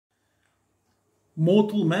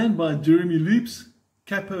Mortal Man by Jeremy Loops,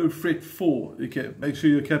 capo fret 4. Okay, make sure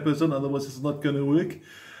your capo's on, otherwise it's not going to work.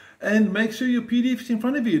 And make sure your PDF is in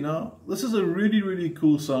front of you. Now, this is a really, really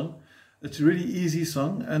cool song. It's a really easy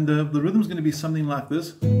song, and the rhythm is going to be something like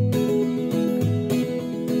this.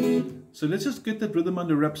 So let's just get that rhythm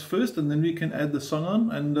under wraps first, and then we can add the song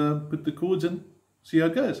on and put the chords in, see how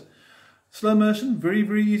it goes. Slow motion, very,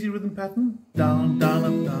 very easy rhythm pattern. Down, down,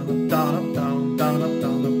 up, down, up, down, up, down, down, up,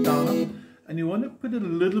 down, up, down, up. And you want to put a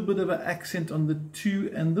little bit of an accent on the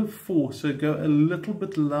 2 and the 4. So go a little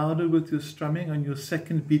bit louder with your strumming on your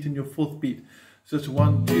second beat and your fourth beat. So it's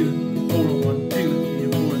 1, 2, 4, 1, 2,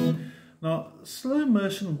 3, 4. Now, slow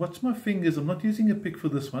motion, watch my fingers. I'm not using a pick for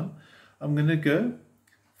this one. I'm going to go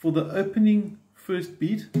for the opening first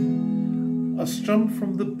beat. I strum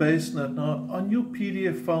from the bass note. Now, on your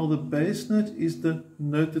PDF file, the bass note is the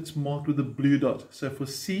note that's marked with a blue dot. So for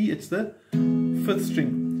C, it's the 5th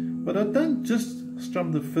string. But I don't just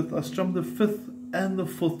strum the 5th, I strum the 5th and the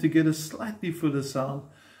 4th to get a slightly fuller sound.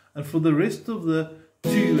 And for the rest of the 2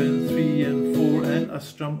 and 3 and 4, and I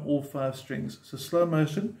strum all 5 strings. So slow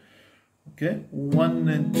motion, okay, 1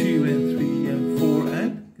 and 2 and 3 and 4,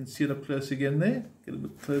 and you can see it up close again there. Get a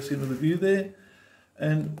bit closer into the view there.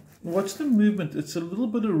 And watch the movement, it's a little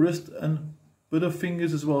bit of wrist and a bit of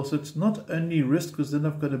fingers as well. So it's not only wrist, because then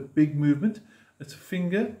I've got a big movement, it's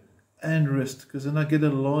finger and wrist, because then I get a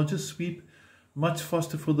larger sweep, much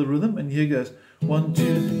faster for the rhythm. And here goes 1, 2,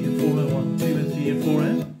 3 and 4, and 1, 2 and 3 and 4.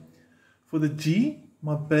 And for the G,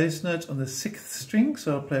 my bass note's on the 6th string,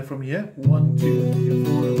 so I'll play from here 1, 2, 3 and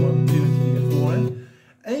 4, and 1, 2 and 3 and 4. And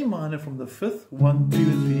A minor from the 5th, 1, 2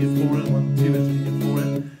 and 3 and 4, and 1, 2 and 3 and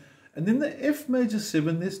 4. And then the F major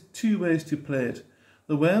 7, there's 2 ways to play it.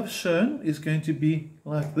 The way I've shown is going to be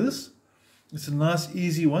like this. It's a nice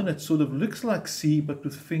easy one. It sort of looks like C, but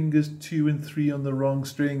with fingers 2 and 3 on the wrong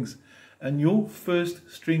strings. And your first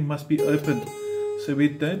string must be opened. So we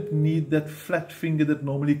don't need that flat finger that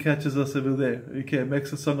normally catches us over there. Okay, it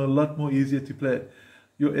makes the song a lot more easier to play.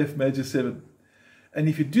 Your F major 7. And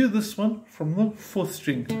if you do this one from the 4th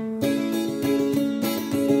string.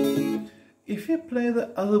 If you play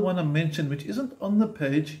the other one I mentioned, which isn't on the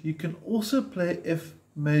page, you can also play F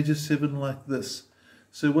major 7 like this.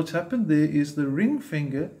 So what's happened there is the ring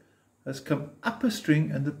finger has come up a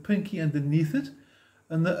string and the pinky underneath it.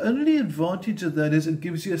 And the only advantage of that is it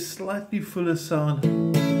gives you a slightly fuller sound.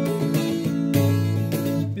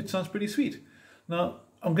 It sounds pretty sweet. Now,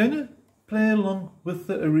 I'm going to play along with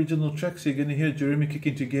the original track. So you're going to hear Jeremy kick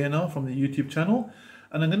into gear now from the YouTube channel.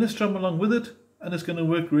 And I'm going to strum along with it. And it's going to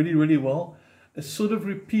work really, really well. It sort of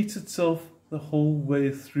repeats itself the whole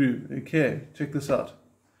way through. Okay, check this out.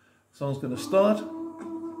 Song's going to start.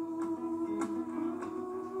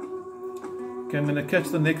 Okay, I'm going to catch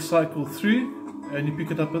the next cycle through, and you pick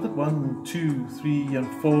it up with it. 1, 2, 3, and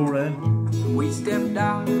 4, and we stepped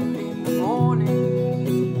out in the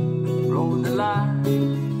morning, rolled the line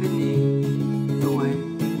beneath the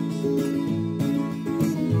waves,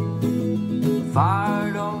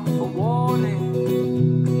 fired off a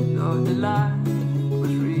warning, of the line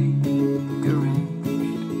was rearranged.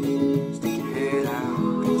 Stick your head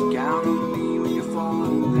out, you count on me when you're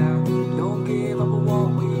falling down. Don't give up on what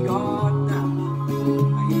we got now.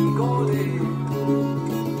 Go there.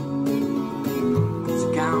 So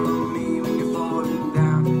count on me when you're falling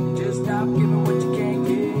down. Just stop giving what you can't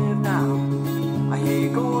give now. I hear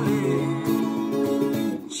you go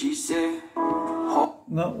there. She said, oh.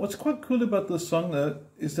 Now, what's quite cool about this song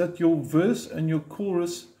is that your verse and your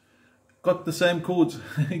chorus got the same chords.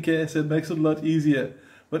 Okay, so it makes it a lot easier.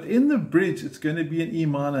 But in the bridge, it's going to be an E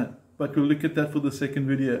minor. But we'll look at that for the second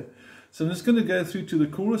video. So I'm just going to go through to the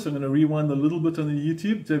chorus. I'm going to rewind a little bit on the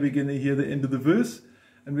YouTube so we're going to hear the end of the verse.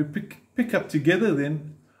 And we pick up together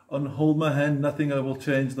then on Hold My Hand, Nothing I Will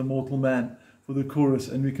Change, the Mortal Man for the chorus.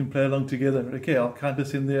 And we can play along together. Okay, I'll count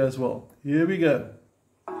us in there as well. Here we go.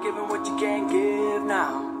 I'm giving what you can't give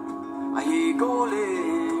now. I hear you calling.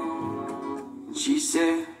 She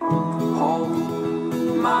said, hold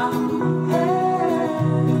my hand.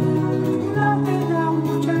 Nothing I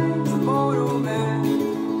will change, the mortal man.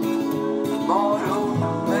 Mortal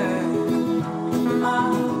man, my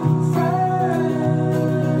friend.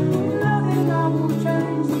 Nothing I will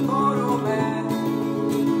change, the mortal man.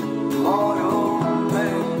 Mortal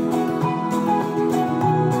man.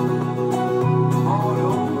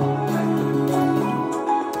 Mortal man.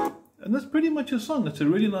 And that's pretty much a song. It's a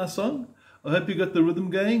really nice song. I hope you got the rhythm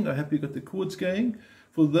going. I hope you got the chords going.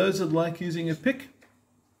 For those that like using a pick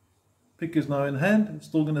is now in hand. It's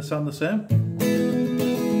still going to sound the same.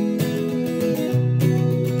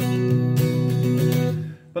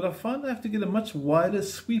 But I find I have to get a much wider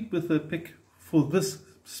sweep with the pick for this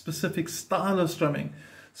specific style of strumming.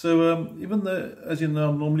 So even though, as you know,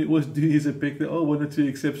 I normally always do use a pick, there are one or two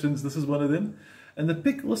exceptions. This is one of them. And the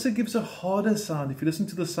pick also gives a harder sound. If you listen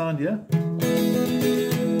to the sound here,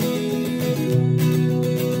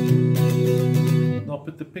 now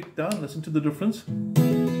put the pick down, listen to the difference.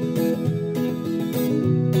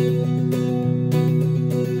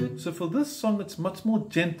 So for this song, it's much more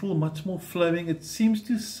gentle, much more flowing. It seems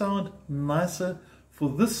to sound nicer for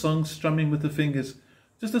this song strumming with the fingers.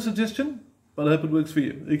 Just a suggestion, but I hope it works for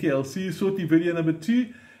you. Okay, I'll see you shortly, video number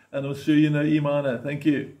 2, and I'll show you now E minor. Thank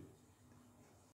you.